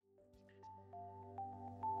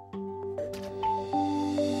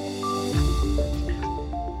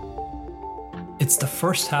It's the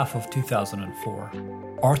first half of 2004.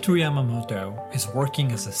 Arthur Yamamoto is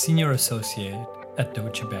working as a senior associate at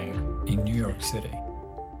Deutsche Bank in New York City.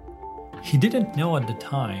 He didn't know at the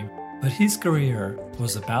time, but his career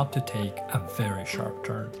was about to take a very sharp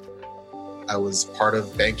turn. I was part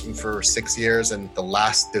of banking for 6 years, and the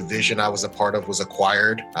last division I was a part of was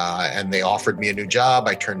acquired, and they offered me a new job.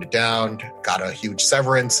 I turned it down, got a huge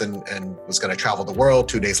severance, and was going to travel the world.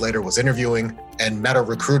 2 days later, was interviewing and met a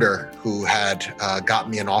recruiter who had got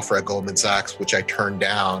me an offer at Goldman Sachs, which I turned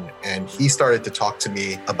down. And he started to talk to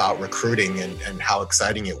me about recruiting and how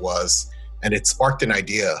exciting it was. And it sparked an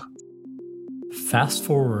idea. Fast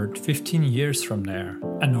forward 15 years from there,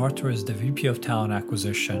 and Arthur is the VP of Talent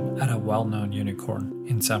Acquisition at a well-known unicorn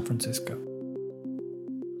in San Francisco.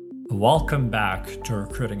 Welcome back to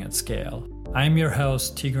Recruiting at Scale. I'm your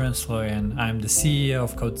host, Tigran Sloyan. I'm the CEO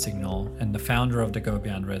of CodeSignal and the founder of the Go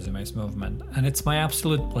Beyond Resumes movement, and it's my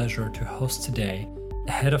absolute pleasure to host today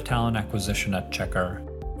the head of talent acquisition at Checkr,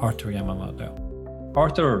 Arthur Yamamoto.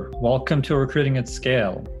 Arthur, welcome to Recruiting at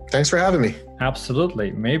Scale. Thanks for having me.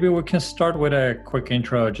 Absolutely. Maybe we can start with a quick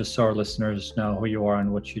intro just so our listeners know who you are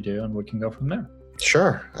and what you do, and we can go from there.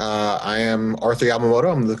 Sure. I am Arthur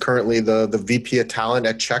Yamamoto. I'm currently the VP of Talent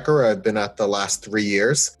at Checkr. I've been at the last 3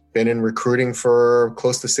 years. Been in recruiting for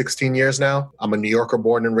close to 16 years now. I'm a New Yorker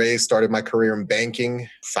born and raised, started my career in banking,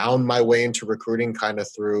 found my way into recruiting kind of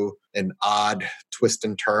through an odd twist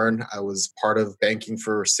and turn. I was part of banking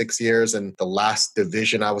for 6 years, and the last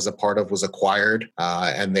division I was a part of was acquired,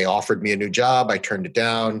 and they offered me a new job. I turned it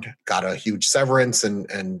down, got a huge severance,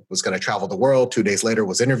 and was going to travel the world. 2 days later,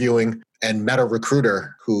 was interviewing and met a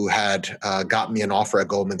recruiter who had got me an offer at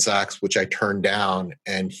Goldman Sachs, which I turned down.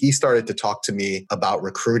 And he started to talk to me about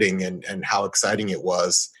recruiting and how exciting it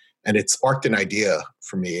was. And it sparked an idea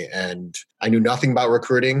for me. And I knew nothing about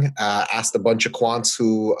recruiting, asked a bunch of quants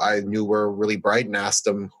who I knew were really bright and asked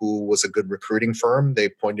them who was a good recruiting firm. They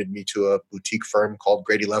pointed me to a boutique firm called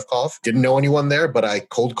Grady Levkov. Didn't know anyone there, but I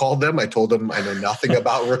cold called them. I told them I know nothing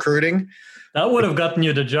about recruiting. That would have gotten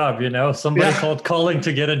you the job, somebody called calling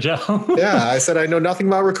to get a job. Yeah, I said, I know nothing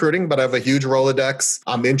about recruiting, but I have a huge Rolodex.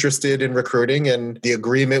 I'm interested in recruiting. And the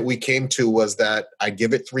agreement we came to was that I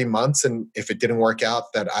give it 3 months. And if it didn't work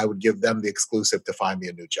out, that I would give them the exclusive to find me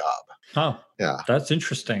a new job. Oh, yeah, that's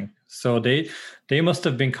interesting. So they must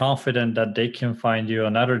have been confident that they can find you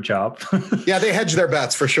another job. Yeah, they hedged their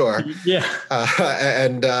bets for sure. Yeah.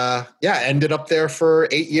 Ended up there for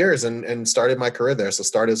 8 years and started my career there. So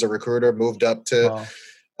started as a recruiter, moved up to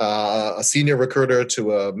a senior recruiter,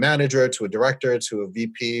 to a manager, to a director, to a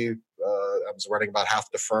VP. I was running about half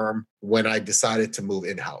the firm when I decided to move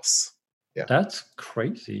in-house. Yeah. That's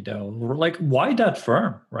crazy though. Like, why that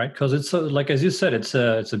firm, right? Because it's as you said, it's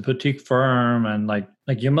a boutique firm, and like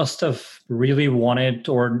you must have really wanted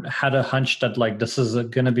or had a hunch that this is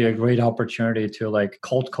going to be a great opportunity to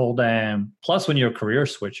cold call them. Plus, when you're career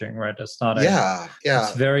switching, right? It's not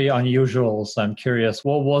it's very unusual. So I'm curious,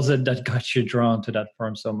 what was it that got you drawn to that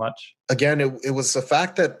firm so much? Again, it was the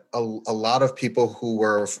fact that a lot of people who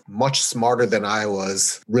were much smarter than I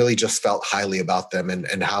was really just felt highly about them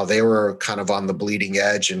and how they were kind of on the bleeding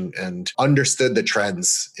edge and understood the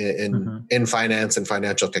trends in finance and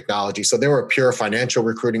financial technology. So they were a pure financial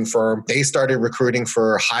recruiting firm. They started recruiting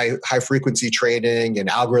for high frequency trading and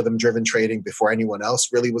algorithm driven trading before anyone else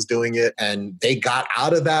really was doing it. And they got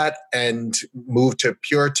out of that and moved to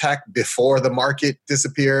pure tech before the market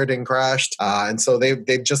disappeared and crashed. And so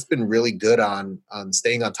they've just been really good on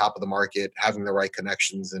staying on top of the market, having the right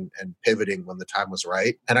connections and pivoting when the time was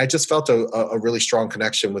right. And I just felt a really strong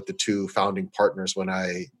connection with the two founding partners when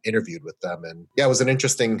I interviewed with them. And yeah, it was an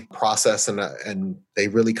interesting process, and they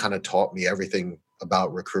really kind of taught me everything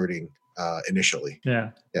about recruiting initially.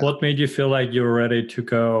 Yeah. What made you feel like you were ready to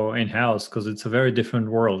go in-house? Because it's a very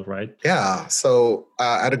different world, right? Yeah. So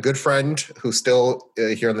I had a good friend who's still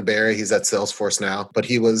here in the Bay Area. He's at Salesforce now, but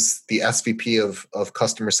he was the SVP of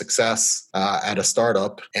customer success at a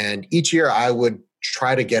startup. And each year I would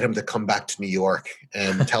try to get him to come back to New York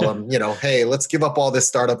and tell him, hey, let's give up all this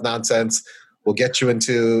startup nonsense. We'll get you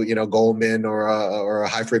into, Goldman or a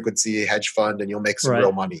high frequency hedge fund, and you'll make some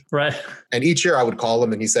real money. Right. And each year I would call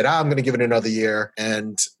him and he said, I'm going to give it another year.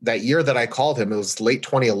 And that year that I called him, it was late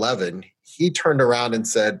 2011. He turned around and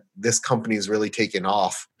said, this company is really taking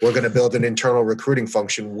off. We're going to build an internal recruiting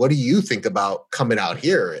function. What do you think about coming out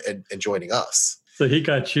here and joining us? So he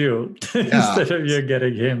got you Yeah. instead of you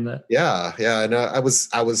getting him. That Yeah. And I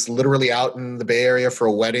was literally out in the Bay Area for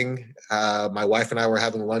a wedding. My wife and I were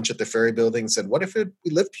having lunch at the Ferry Building and said, what if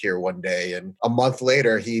we lived here one day? And a month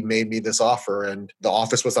later, he made me this offer, and the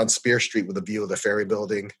office was on Spear Street with a view of the Ferry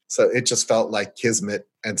Building. So it just felt like kismet.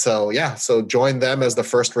 And so joined them as the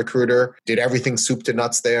first recruiter, did everything soup to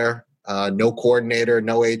nuts there. No coordinator,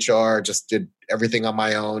 no HR, just did everything on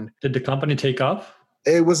my own. did the company take off?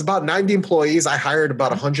 It was about 90 employees. I hired about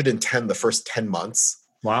 110 the first 10 months.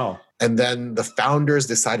 Wow. And then the founders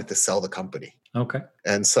decided to sell the company. Okay.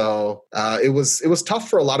 And so it was tough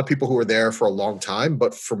for a lot of people who were there for a long time.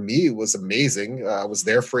 But for me, it was amazing. I was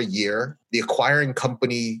there for a year. The acquiring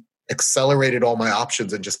company accelerated all my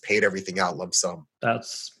options and just paid everything out lump sum.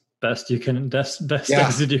 That's best you can. That's best Yeah.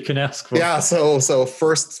 exit you can ask for. Yeah. So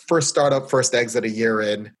first startup, first exit a year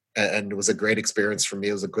in. And it was a great experience for me.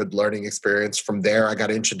 It was a good learning experience. From there, I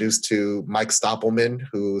got introduced to Mike Stoppelman,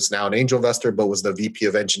 who's now an angel investor, but was the VP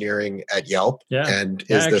of engineering at Yelp. Yeah. And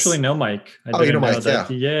I actually know Mike. You know Mike,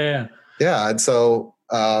 that. yeah. Yeah. Yeah. And so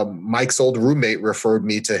Mike's old roommate referred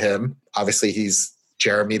me to him. Obviously, he's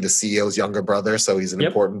Jeremy, the CEO's younger brother. So he's an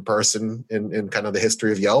important person in kind of the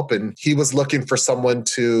history of Yelp. And he was looking for someone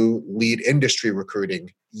to lead industry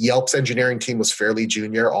recruiting. Yelp's engineering team was fairly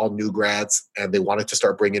junior, all new grads, and they wanted to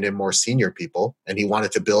start bringing in more senior people. And he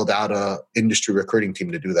wanted to build out a industry recruiting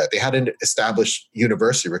team to do that. They had an established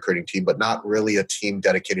university recruiting team, but not really a team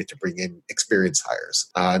dedicated to bring in experienced hires.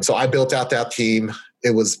 And so I built out that team.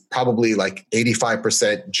 It was probably like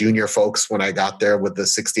 85% junior folks when I got there with the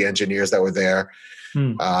 60 engineers that were there.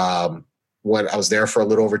 When I was there for a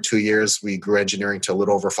little over 2 years, we grew engineering to a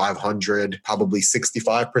little over 500, probably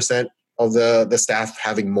 65% of the staff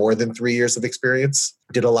having more than 3 years of experience.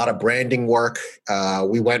 Did a lot of branding work.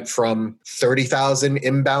 We went from 30,000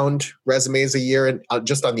 inbound resumes a year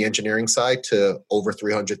just on the engineering side to over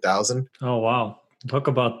 300,000. Oh, wow. Talk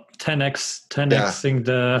about 10xing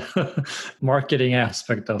the marketing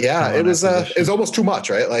aspect of it was almost too much,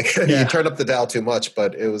 right? Like you turn up the dial too much,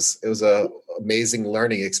 but it was a amazing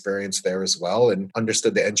learning experience there as well, and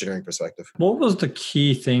understood the engineering perspective. What was the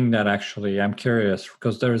key thing that actually, I'm curious,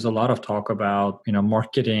 because there's a lot of talk about,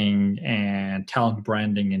 marketing and talent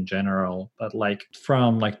branding in general, but like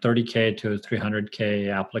from like 30K to 300K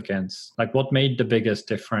applicants, like what made the biggest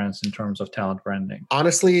difference in terms of talent branding?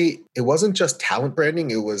 Honestly, it wasn't just talent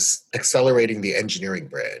branding, it was accelerating the engineering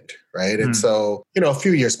brand, right? And so, a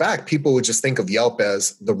few years back, people would just think of Yelp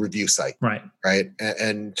as the review site. Right.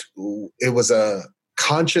 And it was a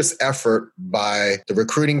conscious effort by the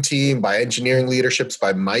recruiting team, by engineering leaderships,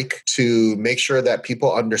 by Mike, to make sure that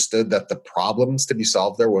people understood that the problems to be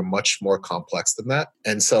solved there were much more complex than that.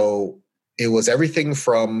 And so it was everything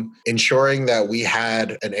from ensuring that we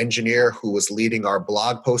had an engineer who was leading our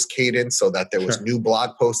blog post cadence so that there was new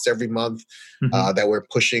blog posts every month, that we're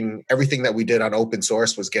pushing everything that we did on open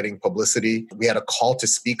source was getting publicity. We had a call to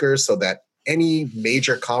speakers so that any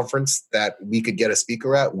major conference that we could get a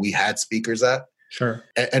speaker at, we had speakers at. Sure.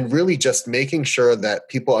 And really just making sure that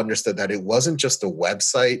people understood that it wasn't just a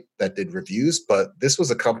website that did reviews, but this was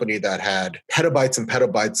a company that had petabytes and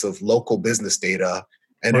petabytes of local business data.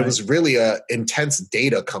 And it was really an intense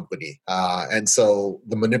data company. And so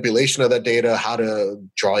the manipulation of that data, how to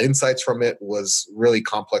draw insights from it was really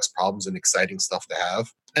complex problems and exciting stuff to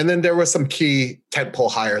have. And then there were some key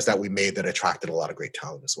tentpole hires that we made that attracted a lot of great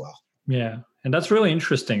talent as well. Yeah. And that's really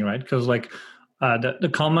interesting, right? Because like the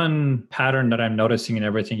common pattern that I'm noticing in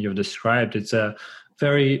everything you've described, it's a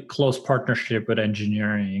very close partnership with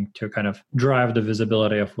engineering to kind of drive the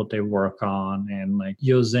visibility of what they work on, and like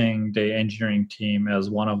using the engineering team as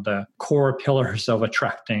one of the core pillars of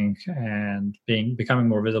attracting and becoming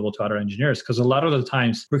more visible to other engineers. Because a lot of the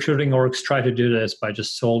times recruiting orgs try to do this by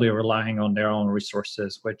just solely relying on their own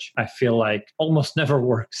resources, which I feel like almost never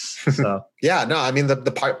works. So yeah, no, I mean,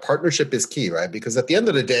 the partnership is key, right? Because at the end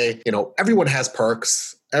of the day, everyone has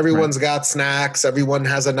perks. Everyone's got snacks. Everyone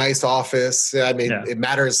has a nice office. I mean, it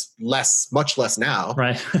matters much less now.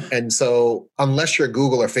 Right. And so unless you're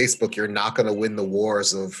Google or Facebook, you're not going to win the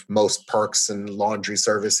wars of most perks and laundry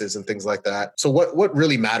services and things like that. So what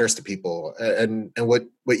really matters to people, and what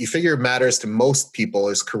you figure matters to most people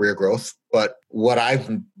is career growth. But what I've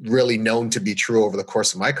really known to be true over the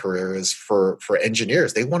course of my career is for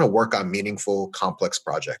engineers, they want to work on meaningful, complex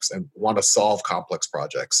projects and want to solve complex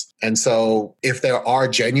projects. And so if there are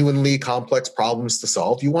genuinely complex problems to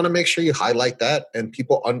solve, you want to make sure you highlight that and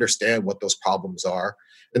people understand what those problems are.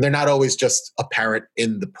 And they're not always just apparent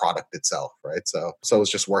in the product itself, right? So it's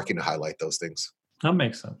just working to highlight those things. That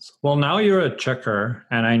makes sense. Well, now you're a Checkr,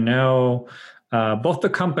 and I know both the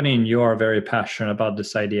company and you are very passionate about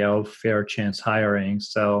this idea of fair chance hiring.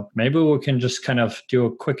 So maybe we can just kind of do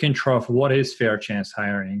a quick intro of what is fair chance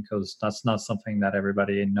hiring, because that's not something that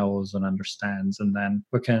everybody knows and understands. And then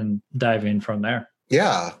we can dive in from there.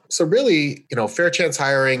 Yeah. So really, fair chance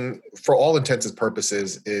hiring for all intents and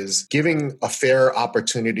purposes is giving a fair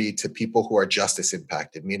opportunity to people who are justice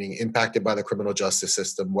impacted, meaning impacted by the criminal justice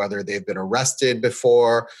system, whether they've been arrested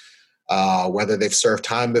before, whether they've served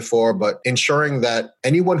time before, but ensuring that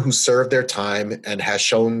anyone who served their time and has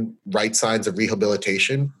shown right signs of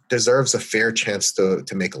rehabilitation deserves a fair chance to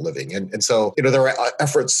make a living. And so, there are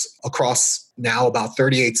efforts across now about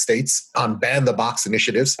 38 states on Ban the Box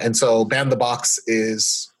initiatives. And so Ban the Box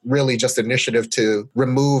is really just an initiative to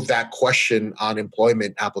remove that question on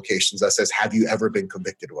employment applications that says, have you ever been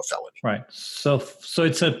convicted of a felony? Right. So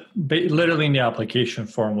it's literally in the application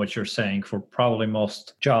form, what you're saying for probably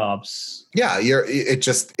most jobs. Yeah,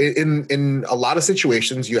 in a lot of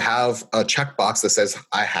situations, you have a checkbox that says,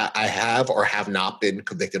 I have or have not been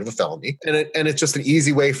convicted of a felony. And it's just an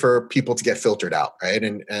easy way for people to get filtered out, right?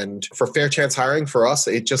 And for fair chance hiring for us,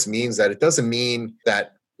 it just means that it doesn't mean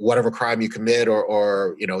that whatever crime you commit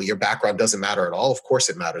or your background doesn't matter at all. Of course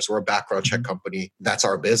it matters. We're a background check company. That's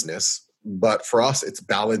our business. But for us, it's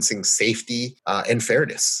balancing safety and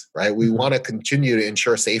fairness, right? We want to continue to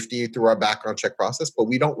ensure safety through our background check process, but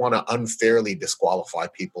we don't want to unfairly disqualify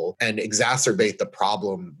people and exacerbate the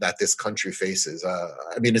problem that this country faces.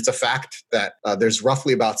 It's a fact that there's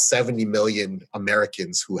roughly about 70 million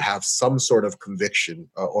Americans who have some sort of conviction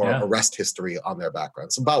or arrest history on their background.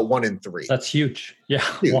 It's about 1 in 3. That's huge. Yeah,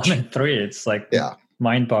 huge. 1 in 3. It's like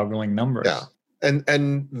mind-boggling numbers. Yeah.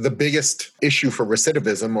 And the biggest issue for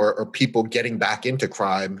recidivism or people getting back into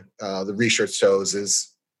crime, the research shows,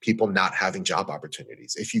 is people not having job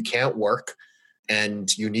opportunities. If you can't work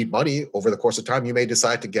and you need money over the course of time, you may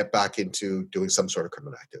decide to get back into doing some sort of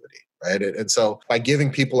criminal activity, right? And so by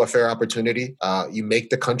giving people a fair opportunity, you make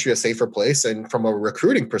the country a safer place. And from a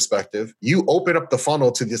recruiting perspective, you open up the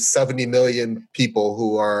funnel to the 70 million people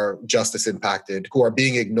who are justice impacted, who are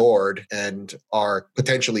being ignored and are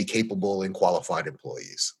potentially capable and qualified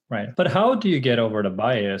employees. Right. But how do you get over the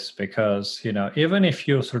bias? Because, even if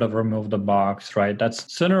you sort of remove the box, right,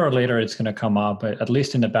 that's sooner or later it's going to come up, at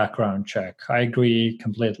least in the background check. I agree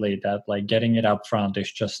completely that like getting it up front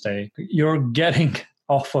is just you're getting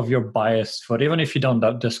off of your biased foot. Even if you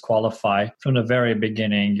don't disqualify from the very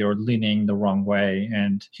beginning, you're leaning the wrong way.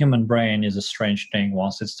 And human brain is a strange thing.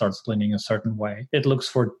 Once it starts leaning a certain way, it looks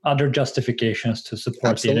for other justifications to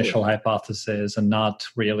support the initial hypothesis and not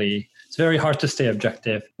really. It's very hard to stay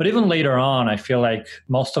objective. But even later on, I feel like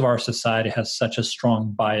most of our society has such a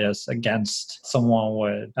strong bias against someone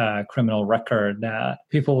with a criminal record that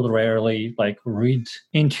people would rarely read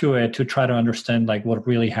into it to try to understand what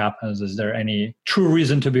really happens. Is there any true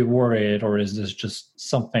reason to be worried, or is this just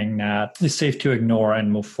something that is safe to ignore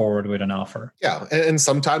and move forward with an offer? Yeah. And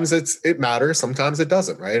sometimes it matters. Sometimes it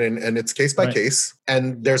doesn't, right? And it's case by case.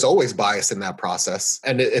 And there's always bias in that process.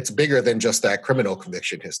 And it's bigger than just that criminal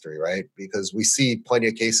conviction history, right? Because we see plenty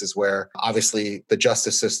of cases where obviously the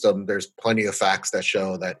justice system, there's plenty of facts that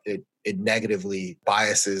show that it negatively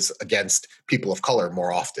biases against people of color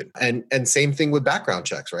more often. And same thing with background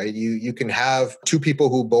checks, right? You can have two people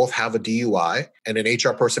who both have a DUI, and an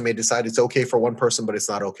HR person may decide it's okay for one person, but it's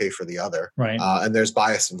not okay for the other. Right. And there's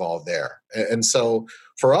bias involved there. And so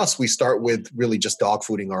for us, we start with really just dog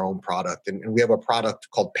fooding our own product. And we have a product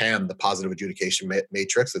called PAM, the Positive Adjudication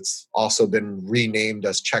Matrix. It's also been renamed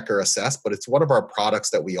as Checker Assess, but it's one of our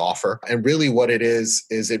products that we offer. And really what it is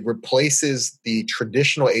it replaces the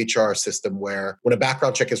traditional HR system where when a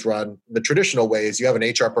background check is run, the traditional way is you have an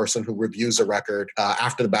HR person who reviews a record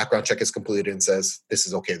after the background check is completed and says, this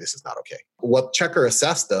is okay, this is not okay. What Checker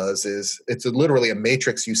Assess does is it's literally a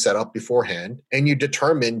matrix you set up beforehand, and you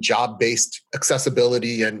determine job-based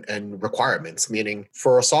accessibility and requirements, meaning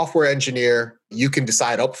for a software engineer, you can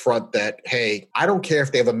decide up front that, hey, I don't care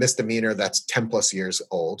if they have a misdemeanor that's 10 plus years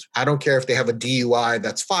old. I don't care if they have a DUI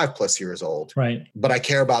that's 5 plus years old. Right. But I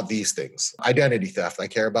care about these things. Identity theft. I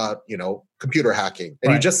care about, computer hacking.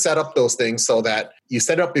 And you just set up those things so that you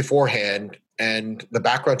set it up beforehand, and the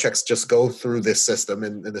background checks just go through this system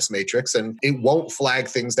in this matrix, and it won't flag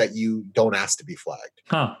things that you don't ask to be flagged.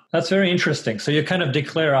 Huh. That's very interesting. So you kind of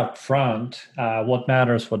declare up front what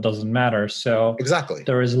matters, what doesn't matter. So exactly,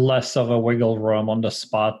 there is less of a wiggle room on the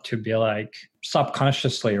spot to be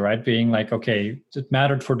subconsciously, right? Being okay, it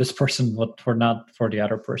mattered for this person, but for not for the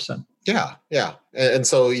other person. Yeah. And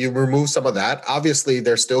so you remove some of that. Obviously,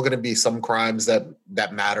 there's still going to be some crimes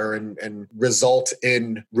that matter and result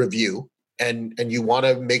in review. and you want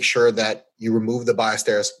to make sure that you remove the bias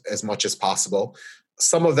there as much as possible.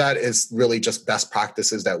 Some of that is really just best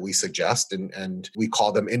practices that we suggest, and we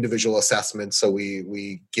call them individual assessments. So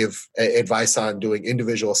we give advice on doing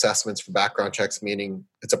individual assessments for background checks, meaning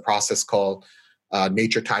it's a process called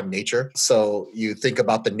nature, time, nature. So you think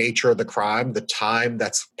about the nature of the crime, the time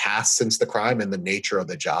that's passed since the crime, and the nature of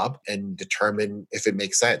the job, and determine if it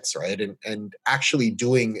makes sense, right? And actually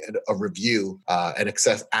doing a review and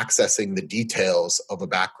accessing the details of a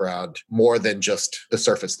background more than just the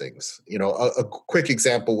surface things. A quick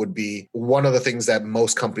example would be one of the things that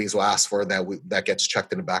most companies will ask for that gets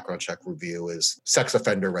checked in a background check review is sex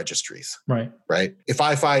offender registries. Right. If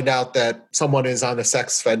I find out that someone is on a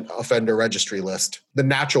sex offender registry list, the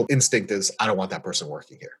natural instinct is, I don't want that person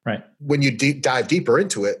working here. Right. When you dive deeper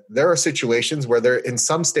into it, there are situations where in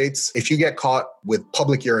some states, if you get caught with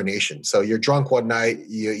public urination, so you're drunk one night,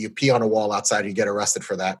 you pee on a wall outside, you get arrested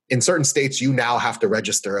for that. In certain states, you now have to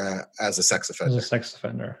register as a sex offender. As a sex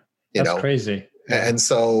offender. That's crazy. Yeah. And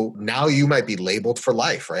so now you might be labeled for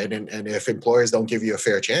life, right? And if employers don't give you a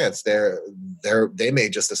fair chance, they may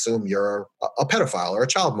just assume you're a pedophile or a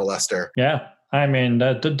child molester. Yeah. I mean,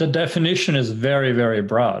 the definition is very, very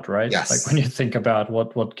broad, right? Yes. Like when you think about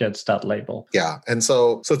what gets that label. Yeah. And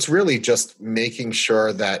so it's really just making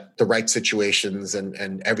sure that the right situations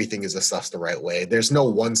and everything is assessed the right way. There's no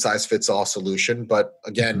one size fits all solution. But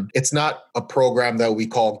again, it's not a program that we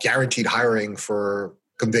call guaranteed hiring for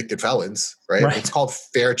convicted felons, right? It's called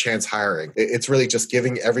fair chance hiring. It's really just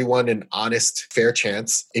giving everyone an honest, fair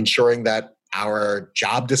chance, ensuring that our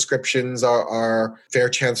job descriptions are fair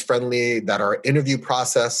chance friendly, that our interview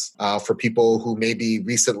process for people who may be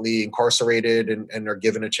recently incarcerated and are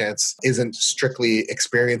given a chance isn't strictly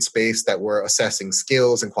experience based, that we're assessing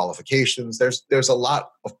skills and qualifications. There's a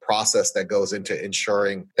lot of process that goes into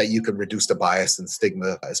ensuring that you can reduce the bias and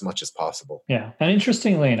stigma as much as possible. Yeah. And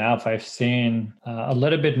interestingly enough, I've seen a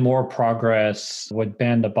little bit more progress with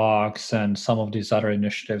Ban the Box and some of these other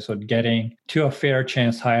initiatives with getting to a fair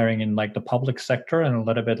chance hiring in like the public sector and a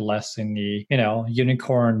little bit less in the,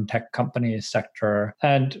 unicorn tech company sector.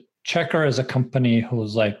 And Checkr is a company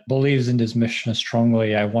who's believes in this mission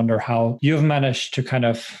strongly. I wonder how you've managed to kind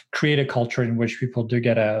of create a culture in which people do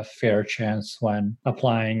get a fair chance when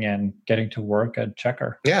applying and getting to work at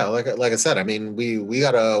Checkr. Yeah, like I said, I mean, we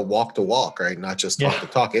got to walk the walk, right? Not just talk the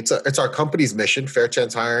talk. It's our company's mission, fair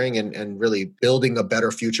chance hiring, and really building a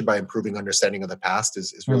better future by improving understanding of the past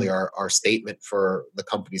is really our statement for the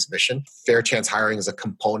company's mission. Fair chance hiring is a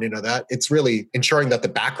component of that. It's really ensuring that the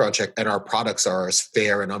background check and our products are as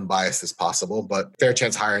fair and unbiased as possible, but fair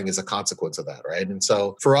chance hiring is a consequence of that, right? And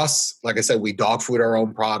so for us, like I said, we dog food our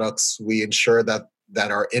own products. We ensure that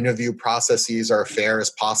our interview processes are fair as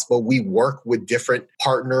possible. We work with different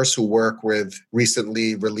partners who work with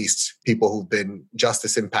recently released people who've been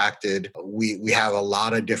justice impacted. We have a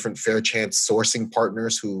lot of different fair chance sourcing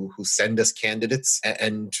partners who send us candidates,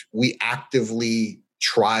 and we actively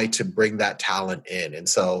try to bring that talent in. And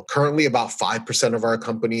so currently about 5% of our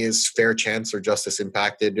company is fair chance or justice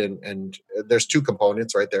impacted. And there's two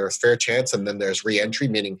components, right? There's fair chance and then there's reentry,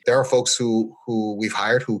 meaning there are folks who we've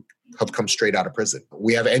hired who have come straight out of prison.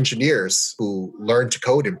 We have engineers who learn to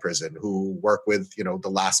code in prison, who work with, the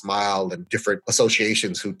last mile and different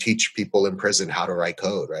associations who teach people in prison how to write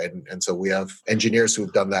code, right? And so we have engineers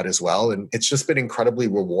who've done that as well. And it's just been incredibly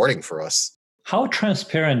rewarding for us. How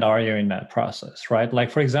transparent are you in that process, right?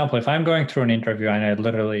 Like, for example, if I'm going through an interview and I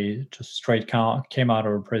literally just straight came out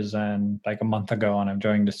of prison like a month ago and I'm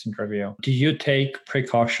doing this interview, do you take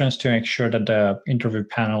precautions to make sure that the interview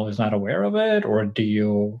panel is not aware of it? Or do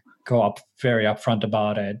you go very upfront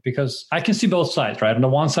about it? Because I can see both sides, right? On the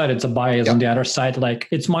one side, it's a bias. On the other side,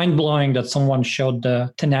 it's mind-blowing that someone showed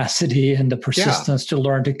the tenacity and the persistence to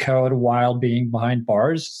learn to code while being behind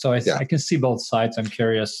bars. So I can see both sides. I'm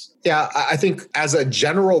curious. Yeah, I think as a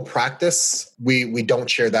general practice, we don't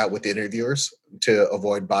share that with interviewers to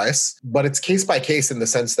avoid bias. But it's case by case in the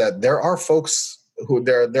sense that there are folks who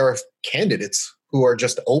there are candidates who are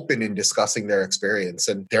just open in discussing their experience,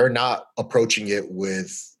 and they're not approaching it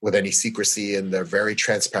with any secrecy, and they're very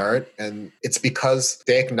transparent. And it's because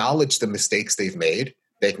they acknowledge the mistakes they've made.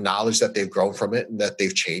 They acknowledge that they've grown from it and that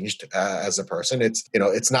they've changed as a person.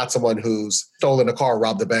 It's not someone who's stolen a car,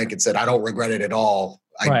 robbed the bank and said, I don't regret it at all.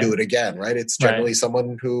 I'd do it again, right? It's generally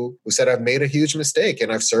someone who said, I've made a huge mistake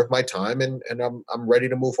and I've served my time and I'm ready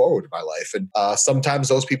to move forward with my life. And sometimes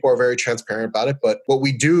those people are very transparent about it. But what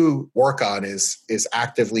we do work on is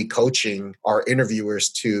actively coaching our interviewers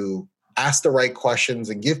to ask the right questions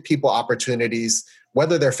and give people opportunities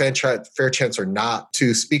whether they're fair chance or not,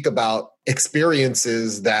 to speak about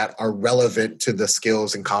experiences that are relevant to the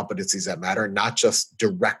skills and competencies that matter, not just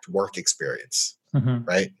direct work experience. Mm-hmm.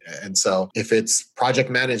 Right. And so if it's project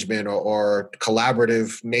management or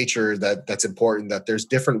collaborative nature that's important, that there's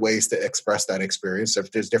different ways to express that experience.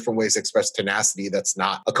 If there's different ways to express tenacity, that's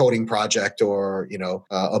not a coding project or,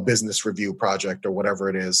 a business review project or whatever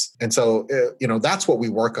it is. And so, that's what we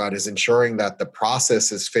work on, is ensuring that the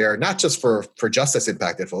process is fair, not just for justice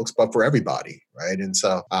impacted folks, but for everybody. Right. And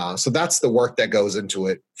so, so that's the work that goes into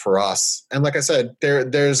it for us. And like I said,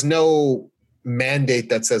 there's no mandate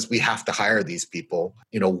that says we have to hire these people,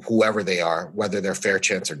 whoever they are, whether they're fair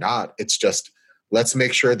chance or not. It's just, let's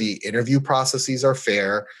make sure the interview processes are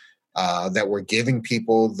fair, that we're giving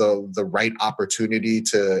people the right opportunity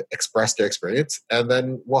to express their experience, and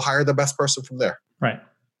then we'll hire the best person from there. Right.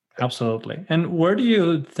 Absolutely. And where do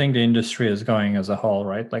you think the industry is going as a whole,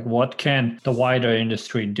 right? Like, what can the wider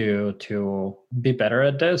industry do to be better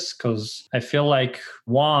at this? Because I feel like,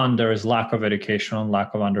 one, there is lack of education and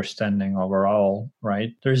lack of understanding overall,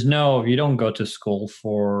 right? You don't go to school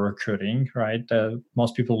for recruiting, right?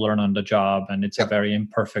 Most people learn on the job, and it's a very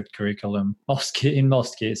imperfect curriculum in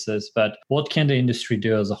most cases. But what can the industry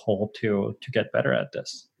do as a whole to get better at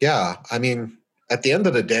this? Yeah. I mean, at the end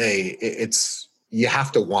of the day, you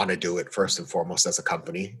have to want to do it first and foremost as a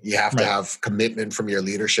company. You have to have commitment from your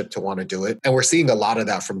leadership to want to do it. And we're seeing a lot of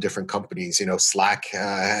that from different companies. Slack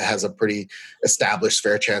has a pretty established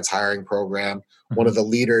fair chance hiring program. Mm-hmm. One of the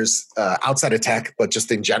leaders outside of tech, but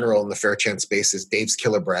just in general in the fair chance space, is Dave's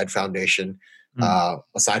Killer Bread Foundation. Mm-hmm.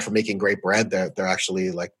 Aside from making great bread, they're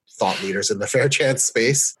actually like thought leaders in the fair chance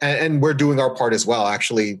space. And we're doing our part as well.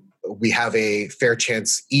 Actually, we have a fair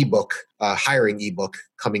chance ebook, hiring ebook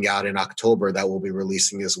coming out in October that we'll be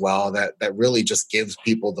releasing as well. That really just gives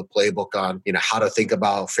people the playbook on, how to think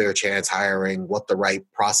about fair chance hiring, what the right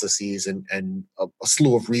processes and a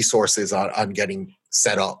slew of resources on getting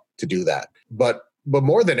set up to do that. But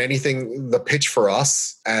more than anything, the pitch for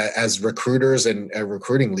us as recruiters and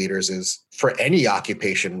recruiting leaders is, for any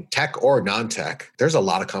occupation, tech or non-tech, there's a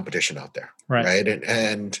lot of competition out there. Right.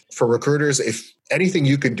 And for recruiters, if anything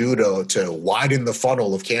you can do to widen the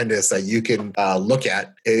funnel of candidates that you can look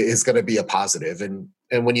at is going to be a positive. And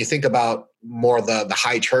when you think about more the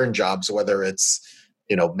high churn jobs, whether it's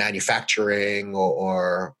manufacturing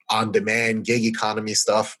or on-demand gig economy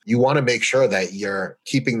stuff, you want to make sure that you're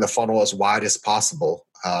keeping the funnel as wide as possible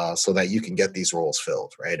so that you can get these roles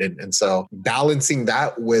filled, right? And so balancing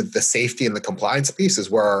that with the safety and the compliance piece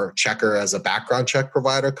is where our Checkr as a background check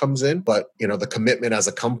provider comes in. But, the commitment as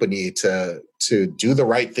a company to do the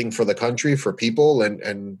right thing for the country, for people,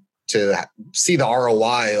 and to see the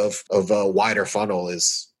ROI of a wider funnel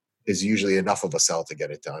is usually enough of a sell to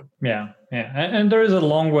get it done. Yeah. And there is a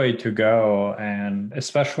long way to go. And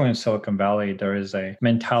especially in Silicon Valley, there is a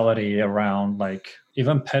mentality around like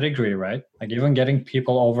even pedigree, right? Like even getting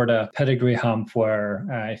people over the pedigree hump where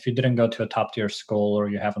if you didn't go to a top tier school or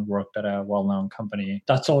you haven't worked at a well-known company,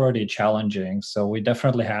 that's already challenging. So we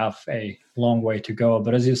definitely have a long way to go.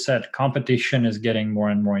 But as you said, competition is getting more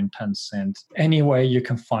and more intense, and any way you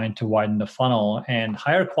can find to widen the funnel and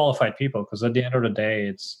hire qualified people, because at the end of the day,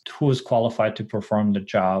 it's who is qualified to perform the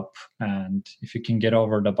job. And if you can get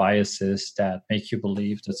over the biases that make you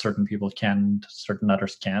believe that certain people can, certain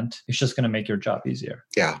others can't, it's just going to make your job easier.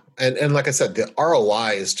 Yeah. And like I said, the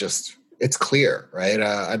ROI is just, it's clear, right?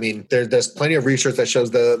 I mean, there's plenty of research that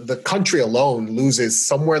shows the country alone loses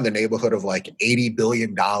somewhere in the neighborhood of like $80 billion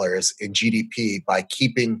in GDP by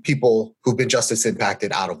keeping people who've been justice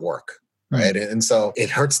impacted out of work. Right. Mm-hmm. And so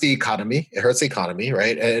it hurts the economy.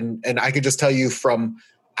 Right. And I could just tell you from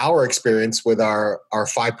our experience with our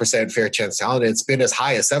 5% fair chance talent, it's been as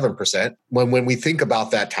high as 7%. When we think about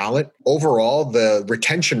that talent, overall, the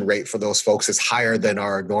retention rate for those folks is higher than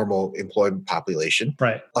our normal employment population.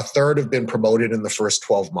 Right. A third have been promoted in the first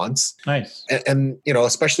 12 months. Nice. And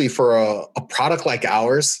especially for a product like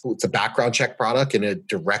ours, it's a background check product and it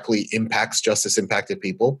directly impacts justice impacted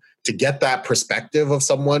people. To get that perspective of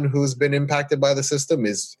someone who's been impacted by the system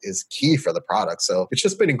is key for the product. So it's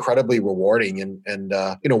just been incredibly rewarding. And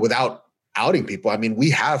without outing people, I mean,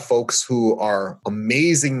 we have folks who are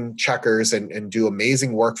amazing checkers and do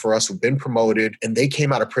amazing work for us, who've been promoted, and they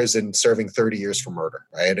came out of prison serving 30 years for murder,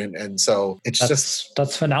 right? And so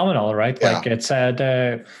that's phenomenal, right? Yeah. Like it's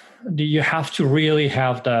you have to really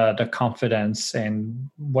have the confidence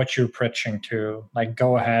in what you're preaching to, like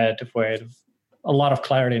go ahead with a lot of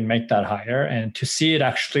clarity and make that hire, and to see it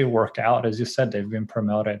actually work out. As you said, they've been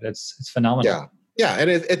promoted. It's phenomenal. Yeah. And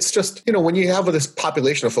it's just, when you have this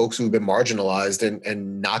population of folks who've been marginalized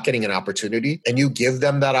and not getting an opportunity, and you give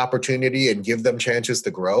them that opportunity and give them chances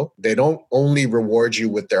to grow, they don't only reward you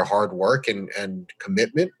with their hard work and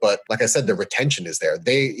commitment, but like I said, the retention is there.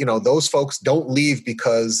 They, those folks don't leave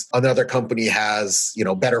because another company has,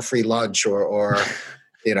 better free lunch or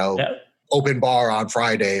yeah. Open bar on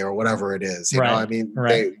Friday or whatever it is.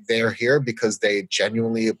 They're here because they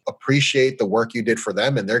genuinely appreciate the work you did for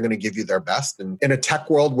them, and they're going to give you their best. And in a tech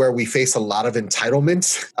world where we face a lot of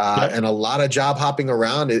entitlements and a lot of job hopping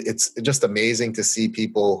around, it's just amazing to see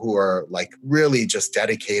people who are like really just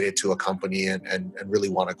dedicated to a company and really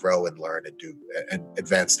want to grow and learn and do and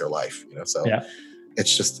advance their life. So. Yeah.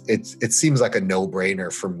 It's just, it seems like a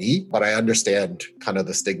no-brainer for me, but I understand kind of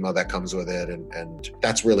the stigma that comes with it. And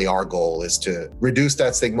that's really our goal, is to reduce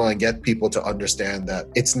that stigma and get people to understand that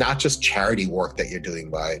it's not just charity work that you're doing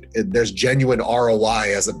there's genuine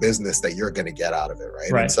ROI as a business that you're going to get out of it.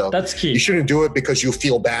 Right. And so that's key. You shouldn't do it because you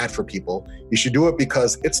feel bad for people. You should do it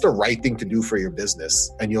because it's the right thing to do for your business,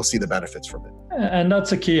 and you'll see the benefits from it. And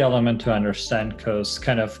that's a key element to understand, because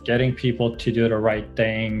kind of getting people to do the right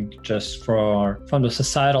thing just from the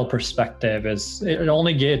societal perspective it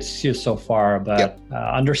only gets you so far, but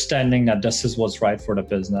understanding that this is what's right for the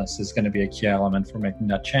business is going to be a key element for making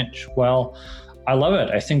that change. Well, I love it.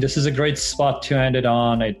 I think this is a great spot to end it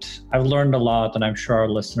on. I've learned a lot, and I'm sure our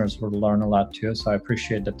listeners will learn a lot too. So I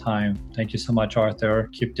appreciate the time. Thank you so much, Arthur.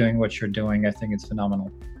 Keep doing what you're doing. I think it's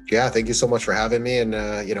phenomenal. Yeah, thank you so much for having me, and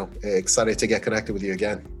excited to get connected with you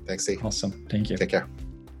again. Thanks, Steve. Awesome. Thank you. Take care.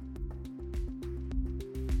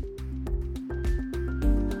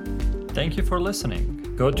 Thank you for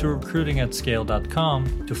listening. Go to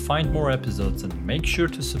recruitingatscale.com to find more episodes, and make sure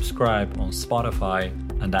to subscribe on Spotify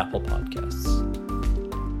and Apple Podcasts.